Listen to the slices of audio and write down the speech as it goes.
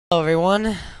Hello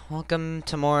everyone, welcome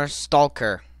to more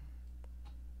Stalker.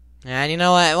 And you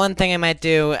know what, one thing I might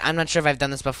do, I'm not sure if I've done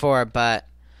this before, but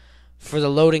for the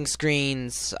loading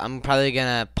screens, I'm probably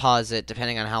gonna pause it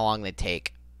depending on how long they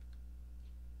take.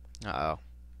 Uh-oh.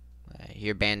 I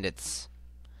hear bandits.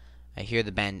 I hear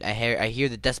the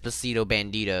Despacito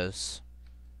banditos.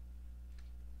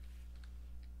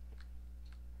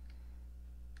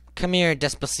 Come here,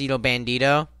 Despacito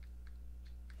bandito.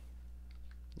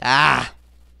 Ah!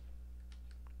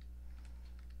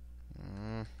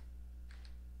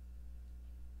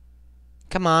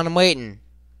 Come on, I'm waiting.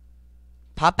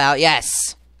 Pop out,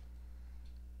 yes.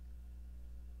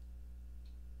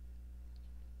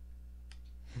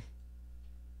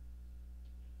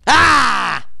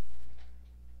 Ah!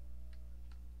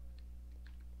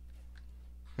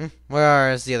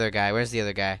 Where's the other guy? Where's the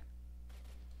other guy?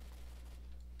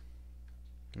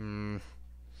 Where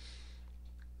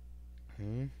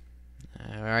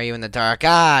are you in the dark?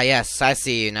 Ah, yes, I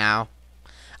see you now.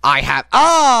 I have.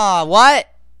 Oh, what?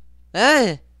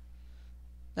 That's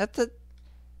a.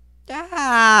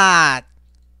 Ah!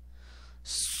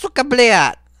 Suka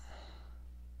bliat!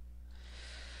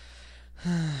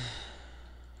 Alright,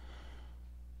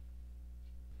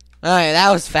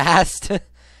 that was fast.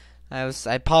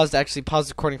 I paused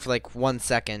recording for like 1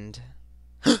 second.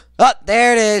 Oh,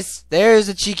 there it is! There's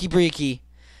a cheeky breaky.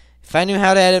 If I knew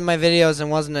how to edit my videos and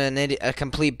wasn't a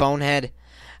complete bonehead,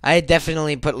 I'd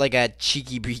definitely put like a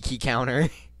cheeky breaky counter.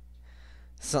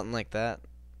 Something like that.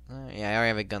 Yeah, I already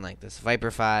have a gun like this. Viper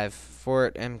 5,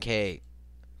 Fort MK,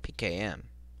 PKM,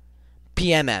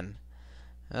 PMM.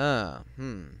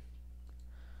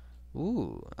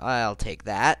 Ooh, I'll take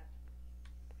that.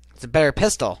 It's a better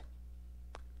pistol.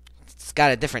 It's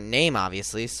got a different name,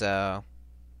 obviously, so.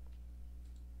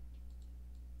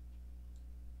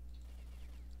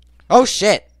 Oh,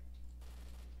 shit.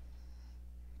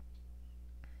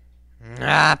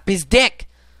 Ah, his dick.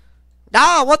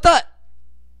 Ah, what the?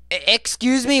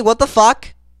 Excuse me, what the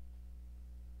fuck?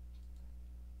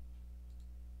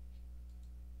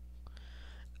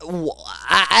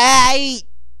 That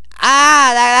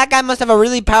guy must have a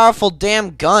really powerful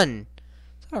damn gun.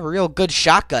 It's a real good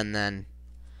shotgun then.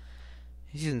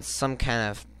 He's using some kind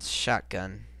of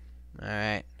shotgun.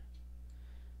 Alright.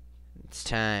 It's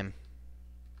time.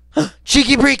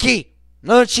 Cheeky breaky!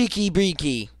 No cheeky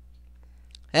breaky.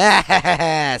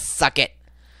 Suck it.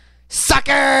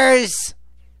 Suckers!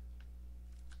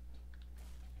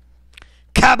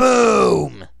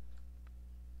 Kaboom!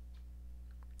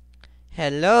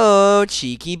 Hello,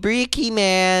 cheeky breaky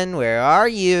man. Where are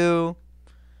you?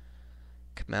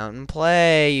 Come out and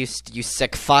play, you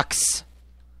sick fucks.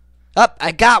 Up,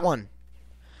 I got one.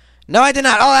 No, I did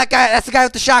not. Oh, that guy. That's the guy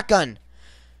with the shotgun.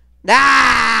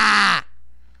 Ah!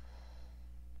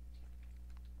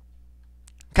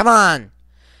 Come on.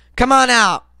 Come on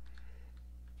out.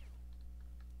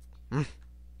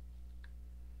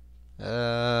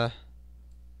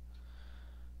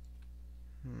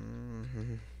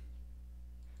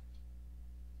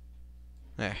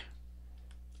 There.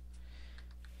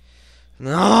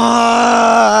 No!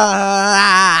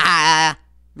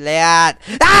 Bliat!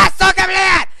 Ah, sucker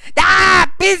bliat!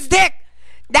 Ah, pizdick!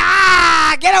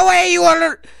 Ah, get away, you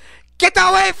order! Get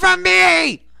away from me!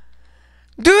 I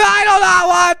do not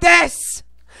want this!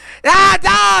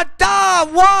 Ah, no,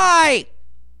 why?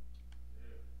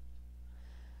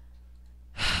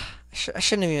 I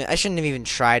shouldn't have even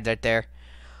tried that there.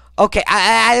 Okay,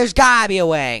 there's gotta be a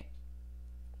way.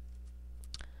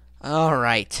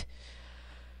 Alright.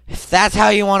 If that's how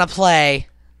you want to play,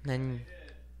 then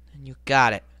you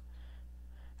got it.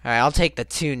 Alright, I'll take the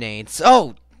 2 nades.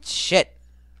 Oh, shit.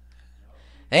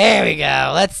 There we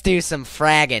go. Let's do some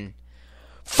fragging.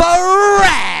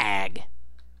 Frag!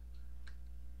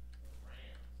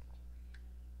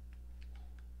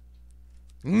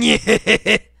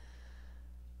 Yeah.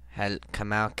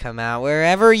 Come out,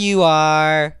 wherever you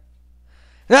are.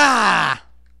 Ah!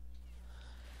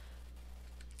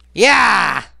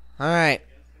 Yeah! Alright.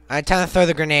 Alright, time to throw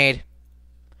the grenade.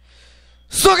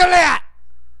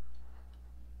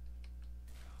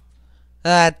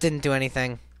 That didn't do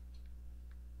anything.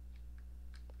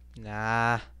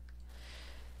 Nah.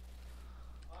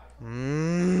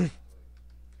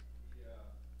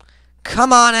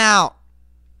 Come on out!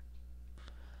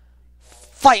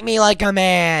 Fight me like a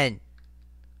man!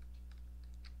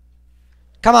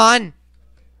 Come on!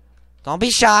 Don't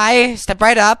be shy. Step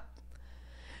right up.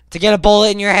 To get a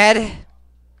bullet in your head.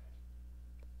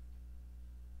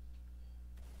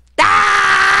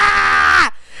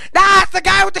 Ah! That's the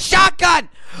guy with the shotgun!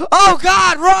 Oh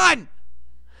God, run!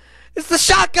 It's the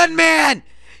shotgun man!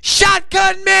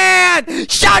 Shotgun man!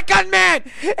 Shotgun man!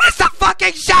 It's the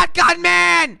fucking shotgun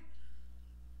man!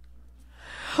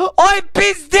 Oi,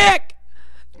 piece dick!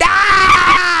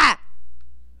 Ah!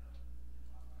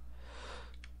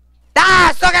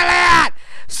 Ah! Sokalian!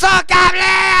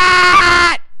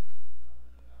 Sokalian!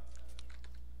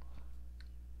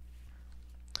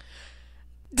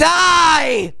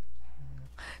 Die!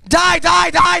 Die, die,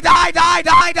 die, die, die,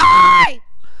 die, die!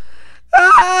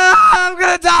 Ah, I'm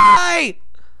gonna die!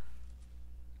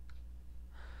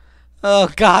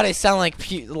 Oh god, I sound like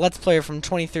Let's Player from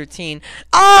 2013.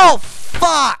 Oh,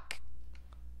 fuck!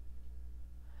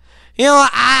 You know what?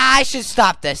 I should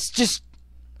stop this. Just...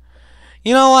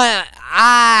 You know what?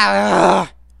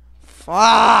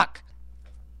 Fuck!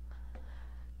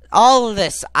 All of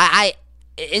this.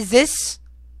 Is this...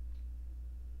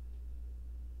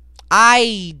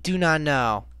 I do not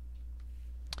know.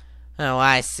 Oh,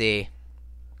 I see.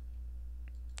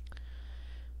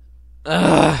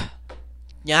 Ugh.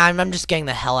 Yeah, I'm just getting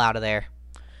the hell out of there.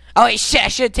 Oh wait, shit! I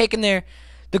should have taken the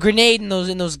grenade in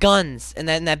those guns and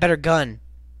that better gun.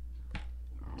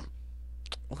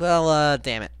 Well,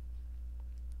 damn it.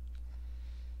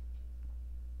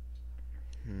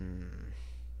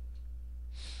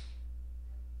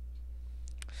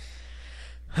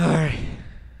 All right.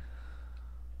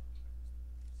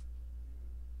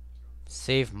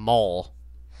 Save Mole.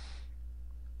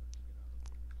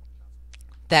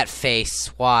 That face,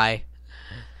 why?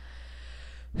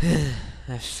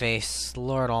 That face,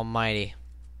 Lord Almighty.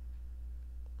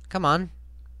 Come on.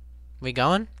 We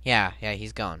going? Yeah,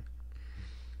 he's going.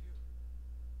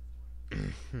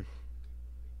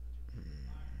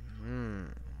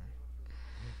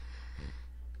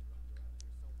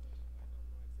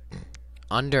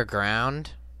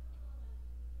 Underground?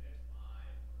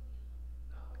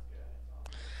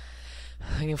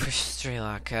 Looking for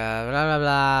Straylock. Blah blah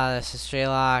blah. This is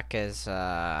Straylock. Is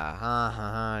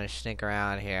sneak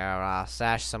around here. I'll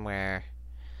stash somewhere.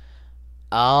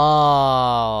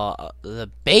 Oh, the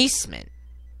basement.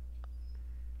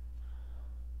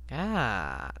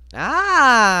 I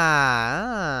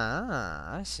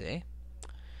see.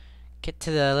 Get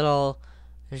to the little.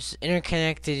 There's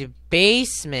interconnected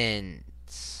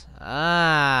basements.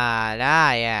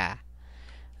 Yeah.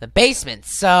 The basement.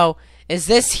 So. Is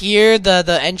this here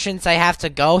the entrance I have to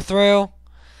go through?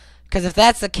 Because if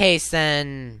that's the case,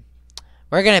 then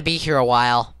we're going to be here a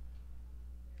while.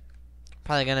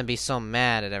 Probably going to be so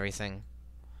mad at everything.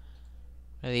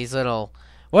 What are these little...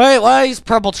 What are these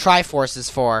purple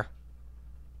Triforces for?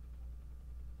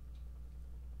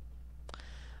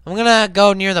 I'm going to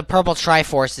go near the purple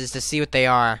Triforces to see what they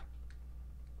are.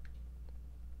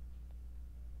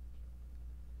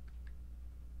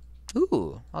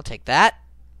 Ooh, I'll take that.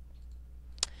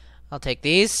 I'll take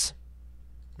these.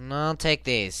 And I'll take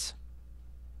these.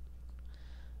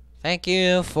 Thank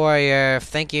you for your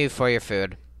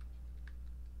food.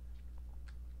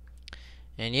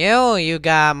 And you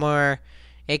got more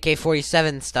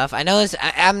AK-47 stuff. I know this.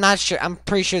 I'm not sure. I'm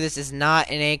pretty sure this is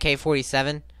not an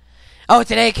AK-47. Oh,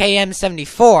 it's an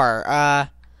AKM-74.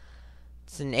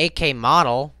 It's an AK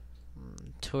model.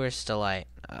 Tourist delight.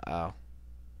 Uh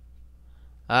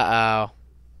oh.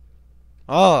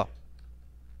 Oh.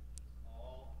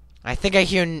 I think I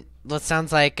hear what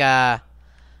sounds like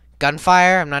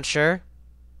gunfire. I'm not sure.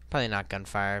 Probably not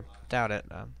gunfire. Doubt it.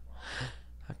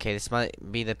 Okay, this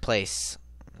might be the place.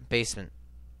 Basement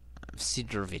of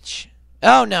Sidrovich.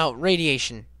 Oh no,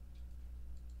 radiation.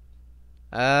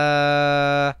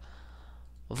 Vodka.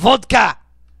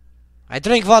 I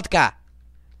drink vodka.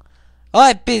 Oh,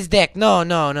 I pizdick.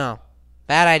 No.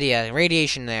 Bad idea.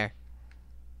 Radiation there.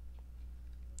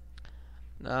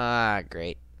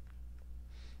 Great.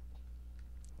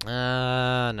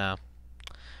 No.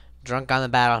 Drunk on the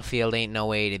battlefield ain't no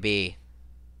way to be.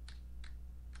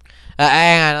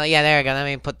 Hang on. Yeah, there we go. Let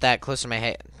me put that closer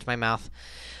to my mouth.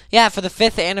 Yeah, for the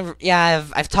 5th anniversary. Yeah,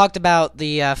 I've talked about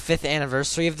the 5th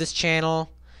anniversary of this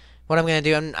channel. What I'm gonna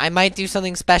do, I might do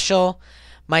something special.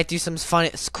 Might do some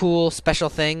fun, cool, special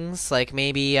things, like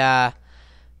maybe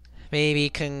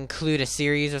conclude a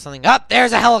series or something. Oh,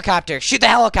 there's a helicopter. Shoot the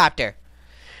helicopter.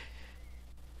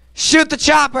 Shoot the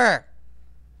chopper.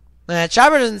 The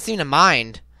chopper doesn't seem to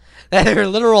mind. There are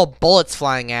literal bullets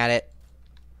flying at it.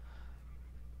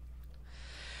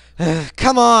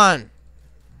 Come on.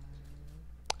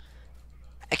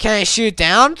 Can I shoot it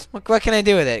down? What can I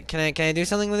do with it? Can I do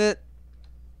something with it?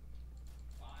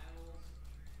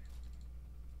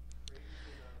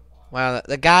 Wow,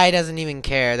 the guy doesn't even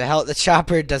care. The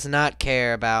chopper does not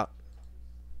care about.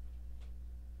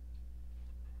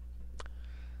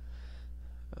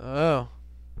 Oh.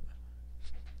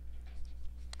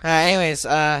 Anyways,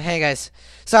 hey guys.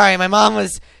 Sorry, my mom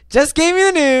was just gave me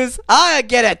the news. I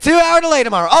get a 2-hour delay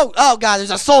tomorrow. Oh god,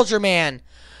 there's a soldier man.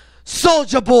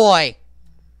 Soulja Boy.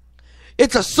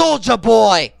 It's a Soulja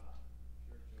Boy.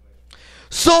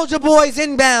 Soulja Boy's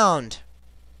inbound.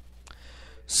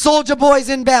 Soulja Boy's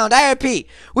inbound. I repeat,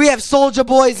 we have Soulja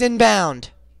Boy's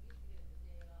inbound.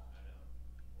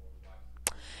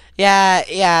 Yeah,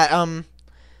 I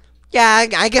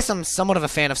guess I'm somewhat of a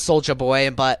fan of Soulja Boy,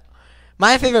 but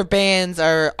my favorite bands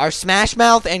are Smash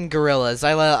Mouth and Gorillaz.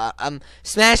 I love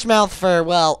Smash Mouth for,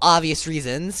 well, obvious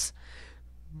reasons.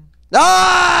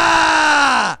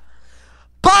 Ah!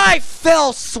 Bye,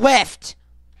 Phil Swift.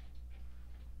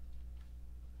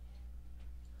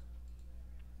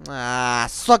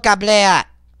 SOULJA BOIS.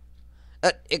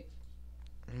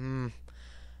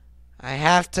 I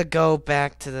have to go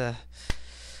back to the...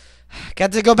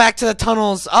 Got to go back to the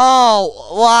tunnels. Oh,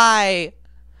 why?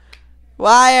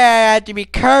 Why I had to be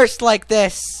cursed like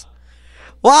this?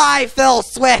 Why, Phil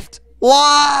Swift?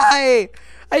 Why?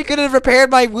 I could have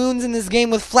repaired my wounds in this game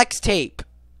with flex tape.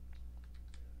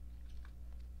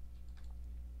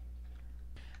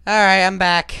 Alright, I'm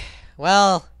back.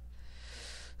 Well,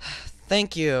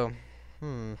 thank you.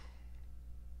 Blah,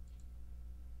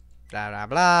 blah,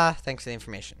 blah. Thanks for the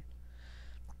information.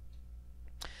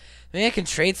 Maybe I can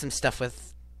trade some stuff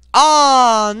with...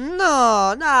 Oh,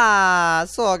 no. Nah.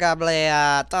 SOULJA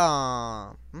BOIS.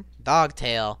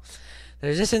 Dogtail. The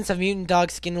resistance of mutant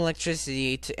dog skin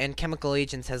electricity and chemical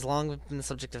agents has long been the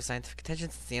subject of scientific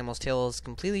attention since the animal's tail is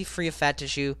completely free of fat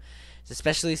tissue. It's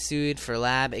especially suited for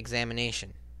lab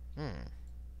examination.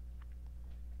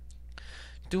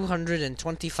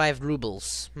 225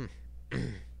 rubles. Oh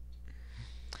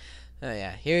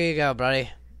yeah, here you go,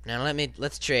 buddy. Now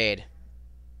let's trade.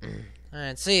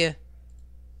 Alright, see ya.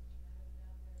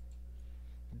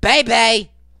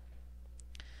 Baby!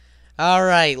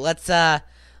 Alright, let's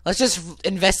just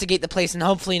investigate the place and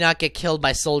hopefully not get killed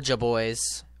by SOULJA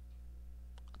boys.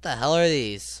 What the hell are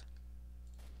these?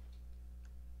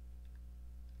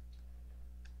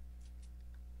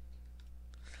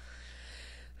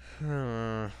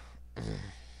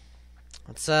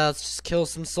 Let's just kill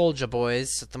some SOULJA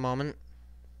boys at the moment.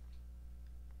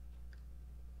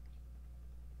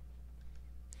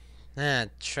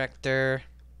 Tractor.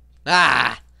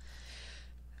 Yeah,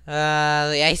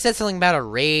 he said something about a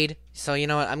raid. So you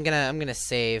know what? I'm gonna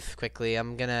save quickly.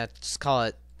 I'm gonna just call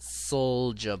it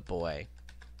SOULJA Boy.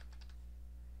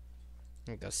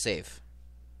 There we go. Save.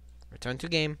 Return to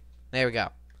game. There we go.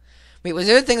 Wait, was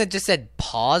there a thing that just said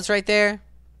pause right there?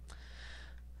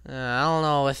 I don't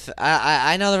know if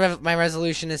I know my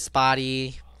resolution is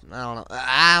spotty. I don't know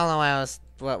why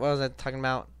what was I talking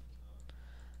about?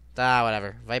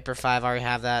 Whatever. Viper 5, I already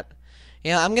have that.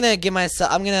 You know, I'm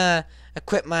gonna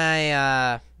equip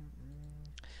my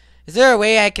is there a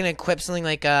way I can equip something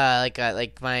like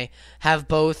have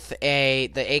both the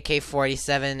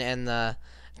AK-47 and the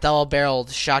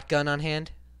double-barreled shotgun on hand?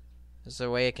 Is there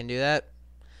a way I can do that?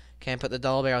 Can I put the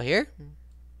double barrel here?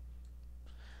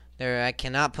 There, I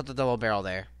cannot put the double barrel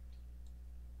there.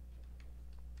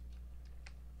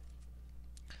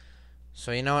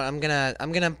 So you know what? I'm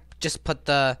gonna just put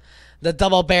the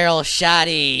double barrel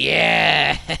shotty.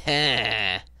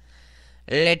 Yeah.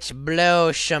 Let's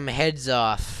blow some heads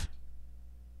off.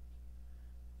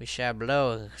 We shall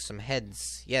blow some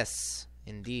heads. Yes,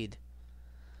 indeed.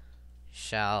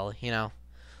 Shall, you know,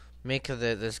 make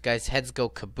this guy's heads go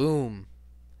kaboom.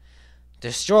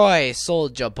 Destroy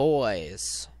SOULJA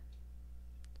boys.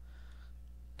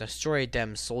 Destroy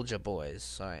them SOULJA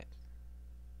boys. Alright.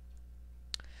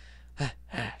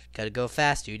 Gotta go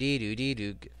fast.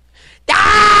 Doo-dee-doo-dee-doo.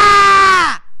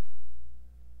 Ah!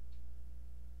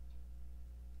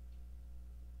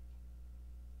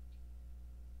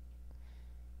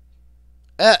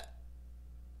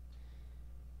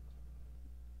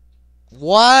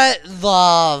 What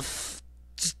the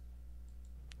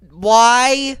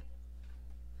why?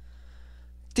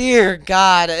 Dear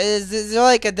God, is there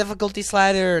like a difficulty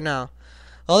slider or no?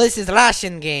 Well, this is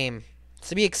Russian game. It's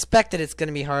to be expected it's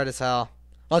gonna be hard as hell.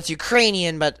 Well, it's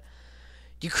Ukrainian, but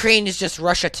Ukraine is just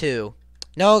Russia too.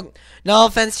 No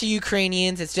offense to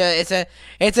Ukrainians. It's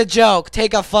a joke.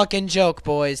 Take a fucking joke,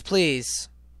 boys, please.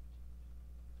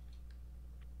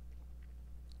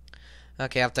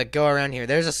 Okay, I have to go around here.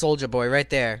 There's a SOULJA boy right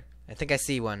there. I think I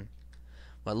see one.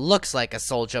 What looks like a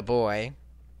SOULJA boy.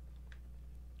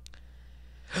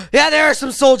 Yeah, there are some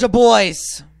SOULJA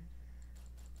boys.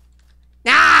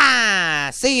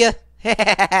 See ya.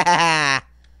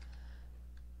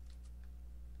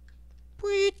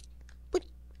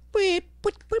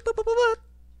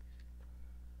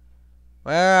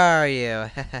 Where are you?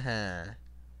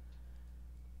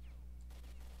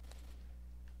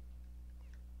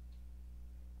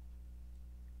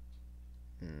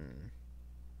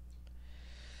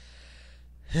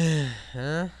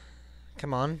 Huh?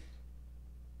 Come on.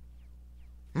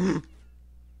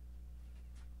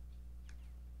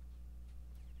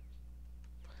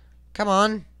 Come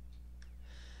on.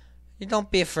 You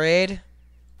don't be afraid.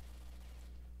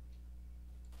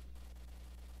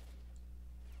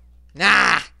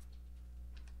 Nah!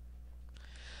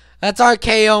 Let's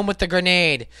RKO him with the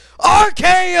grenade.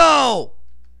 RKO!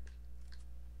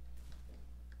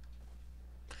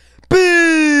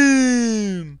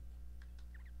 Boom!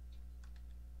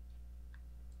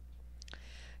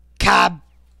 Cab.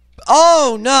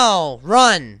 Oh no!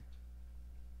 Run!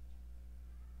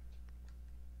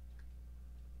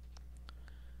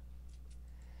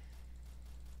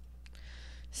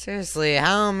 Seriously,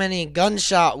 how many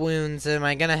gunshot wounds am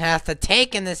I gonna have to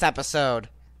take in this episode?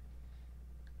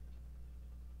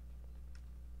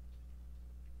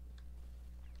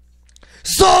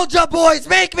 Soulja Bois,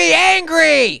 make me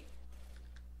angry!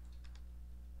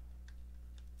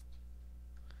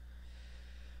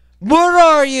 What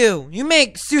are you? You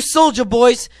Soulja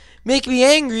Bois make me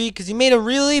angry because you made a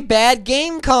really bad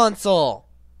game console.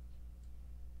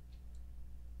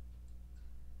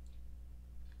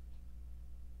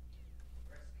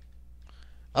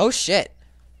 Oh shit.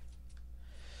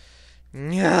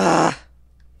 Yeah.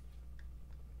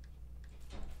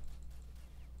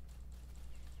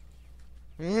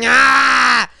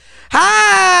 Nah!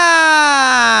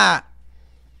 Ha!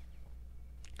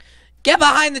 Get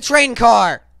behind the train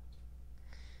car.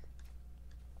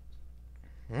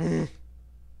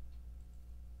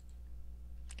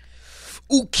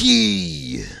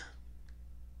 Okay.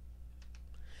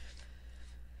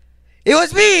 It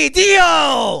was me,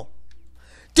 Dio.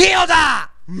 Dio da.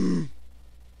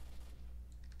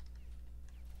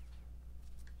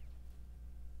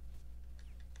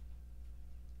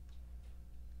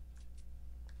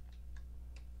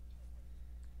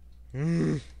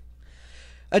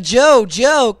 A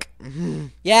joke.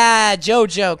 Yeah, Joe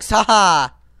jokes. Haha.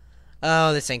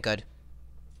 Oh, this ain't good.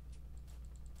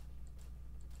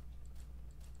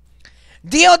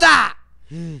 Dioda!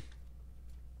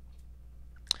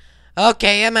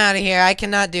 Okay, I'm out of here. I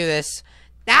cannot do this.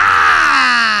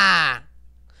 Ah!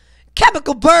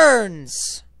 Chemical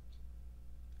burns!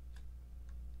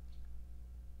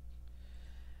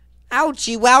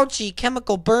 Ouchie wouchie,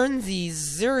 chemical burnsies,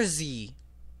 zersy.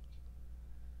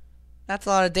 That's a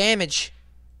lot of damage.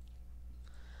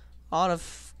 A lot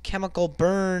of chemical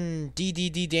burn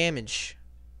DDD damage.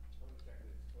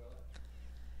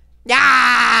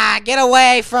 Ah! Get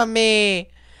away from me!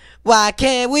 Why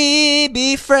can't we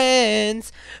be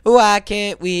friends? Why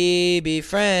can't we be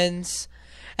friends?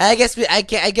 I guess I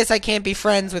can't be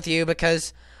friends with you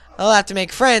because I'll have to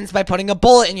make friends by putting a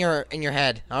bullet in your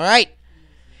head. All right?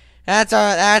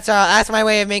 That's my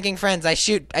way of making friends. I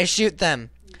shoot them.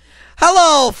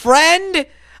 Hello, friend.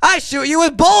 I shoot you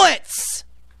with bullets.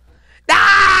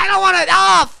 Ah, I don't want to.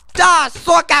 Oh,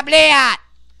 suka, блядь.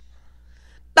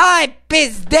 Die,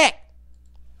 пиздец.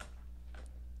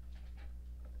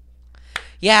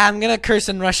 Yeah, I'm gonna curse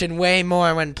in Russian way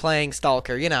more when playing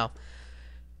Stalker, you know.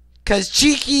 Cause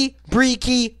cheeky,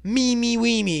 breaky, mimi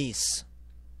weemies.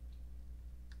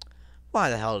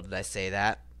 Why the hell did I say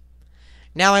that?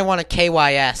 Now I want a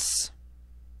KYS.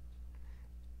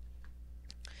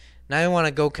 Now I want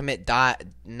to go commit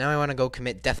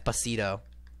Despacito.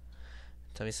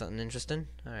 Tell me something interesting.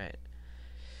 All right.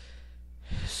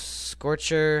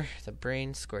 Scorcher, the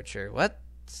brain scorcher. What?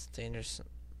 It's dangerous.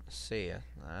 See ya.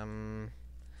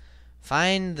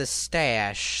 Find the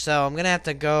stash. So I'm gonna have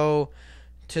to go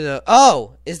to the.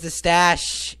 Oh, is the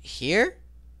stash here?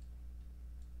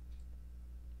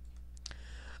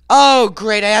 Oh,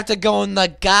 great! I have to go in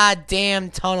the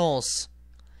goddamn tunnels,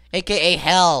 aka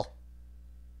hell.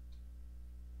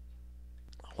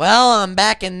 Well, I'm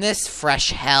back in this fresh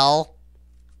hell.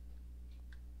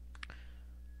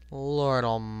 Lord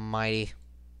almighty.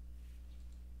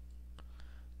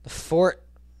 The fort.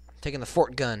 I'm taking the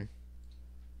fort gun.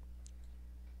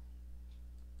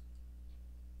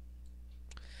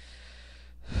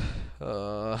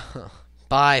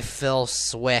 Bye, Phil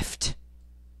Swift.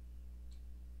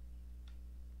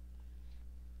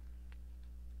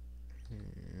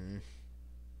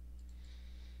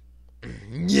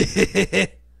 Yeah.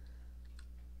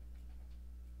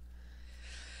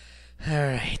 All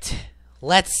right.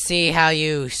 Let's see how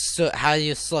you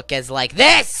look as like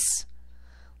this,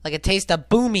 like a taste of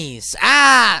boomies.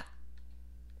 Ah!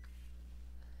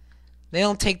 They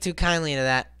don't take too kindly to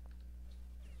that.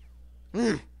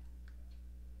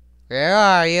 Where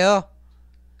are you?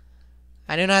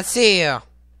 I do not see you.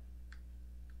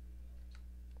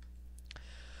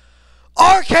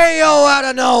 RKO out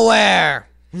of nowhere.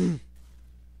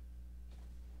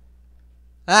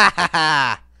 Ah ha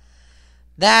ha!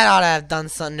 That ought to have done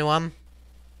something to him.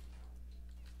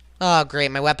 Oh great,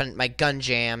 my gun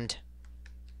jammed.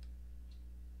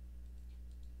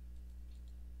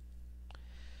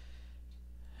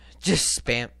 Just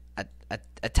spam.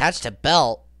 Attached to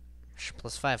belt.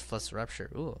 +5 plus rupture.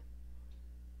 Ooh.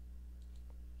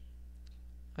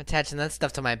 I'm attaching that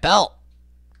stuff to my belt.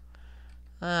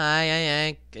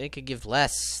 I could give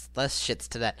less shits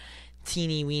to that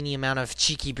teeny weeny amount of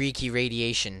cheeky breeky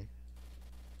radiation.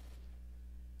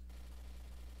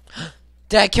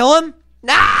 Did I kill him?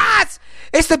 Nah!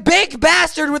 It's the big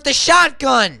bastard with the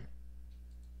shotgun!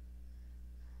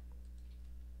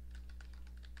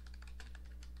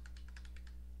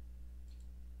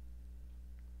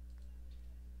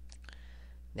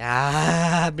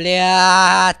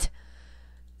 Блядь!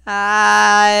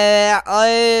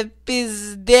 Ой,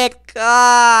 пиздек!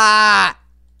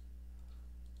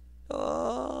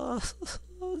 Oh,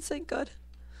 thank God.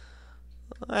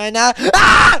 Alright, now.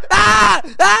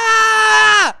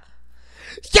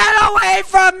 Get away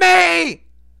from me!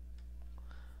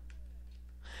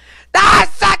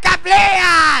 Sucker,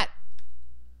 блядь!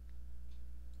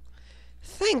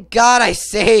 Thank God I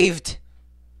saved.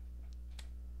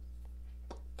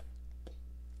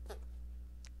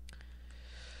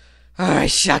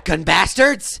 Alright, shotgun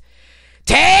bastards!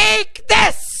 Take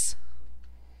this!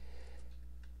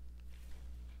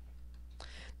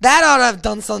 That ought to have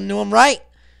done something to him, right?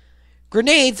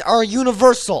 Grenades are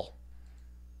universal.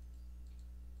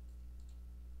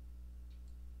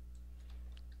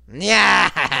 Yeah!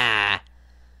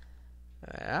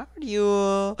 How do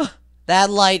you... That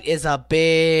light is a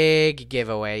big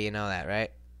giveaway, you know that,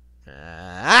 right?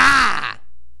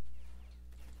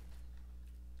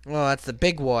 Oh, that's the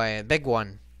big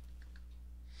one.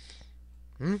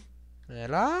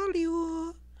 Where are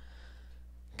you?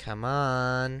 Come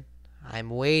on.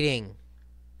 I'm waiting.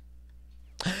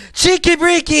 Cheeky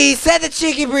breeky! Said the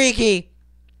cheeky breeky!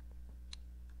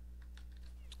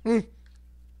 Alright,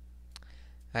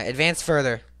 advance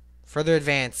further. Further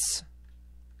advance.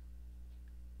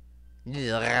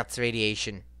 That's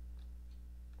radiation.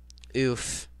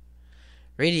 Oof.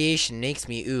 Radiation makes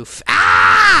me oof.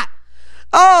 Ah!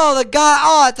 Oh, the guy.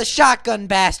 Oh, it's a shotgun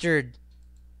bastard.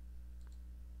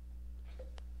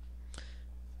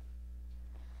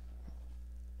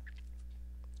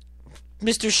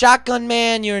 Mr. Shotgun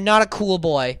Man, you're not a cool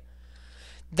boy.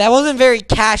 That wasn't very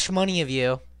cash money of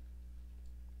you.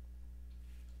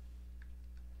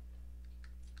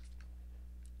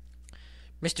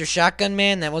 Mr. Shotgun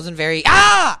Man, that wasn't very...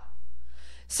 Ah!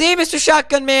 See, Mr.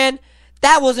 Shotgun Man,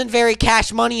 that wasn't very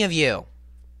cash money of you.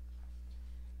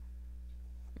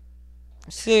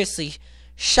 Seriously,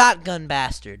 shotgun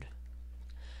bastard.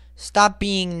 Stop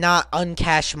being not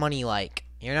uncash money like.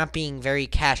 You're not being very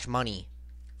cash money.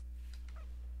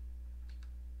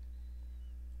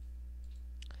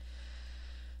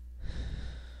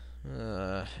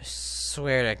 I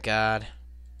swear to God.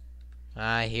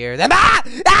 I hear them.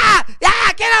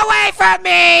 Get away from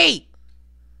me!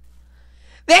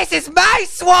 This is my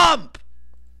swamp!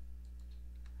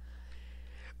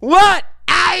 What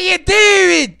are you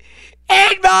doing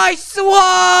in my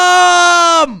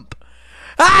swamp?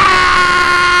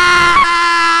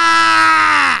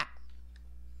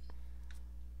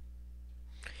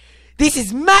 This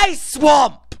is my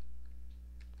swamp!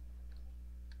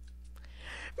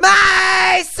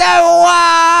 My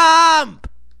swamp!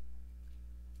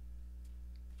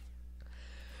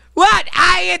 What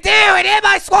are you doing in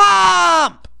my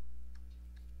swamp?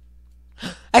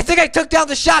 I think I took down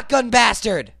the shotgun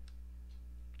bastard.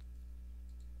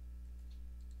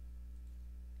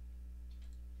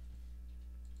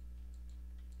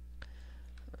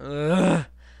 I'm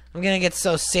gonna get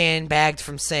so sandbagged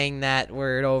from saying that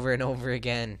word over and over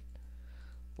again.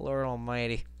 Lord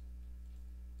almighty.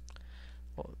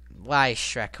 Why,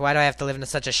 Shrek? Why do I have to live in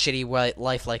such a shitty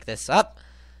life like this? Up!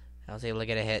 I was able to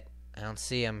get a hit. I don't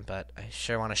see him, but I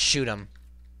sure want to shoot him.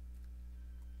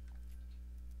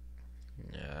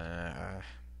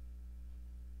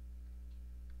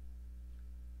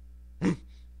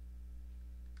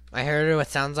 I heard what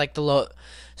sounds like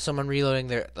someone reloading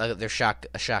their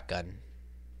shotgun.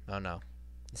 Oh no,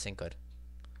 this ain't good.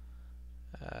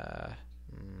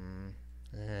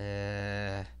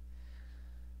 Where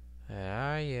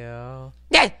are you?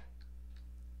 Yeah.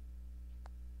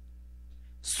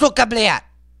 Suka блядь.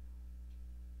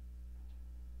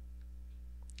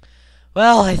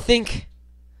 Well, I think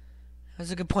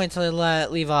that's a good point to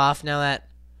leave off now that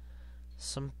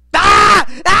some...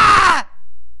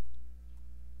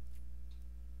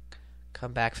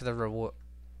 Come back for the reward.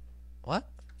 What?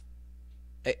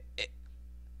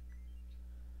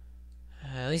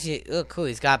 At least he, oh, cool.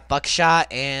 He's got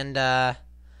buckshot and a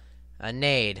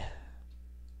nade.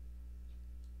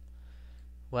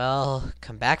 Well,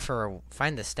 come back for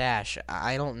find the stash.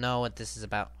 I don't know what this is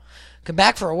about. Come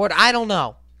back for a reward. I don't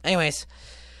know. Anyways,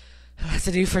 that's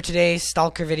to do for today's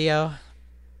Stalker video.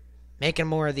 Making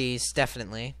more of these,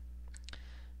 definitely.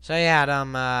 So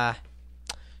yeah,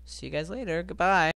 see you guys later. Goodbye.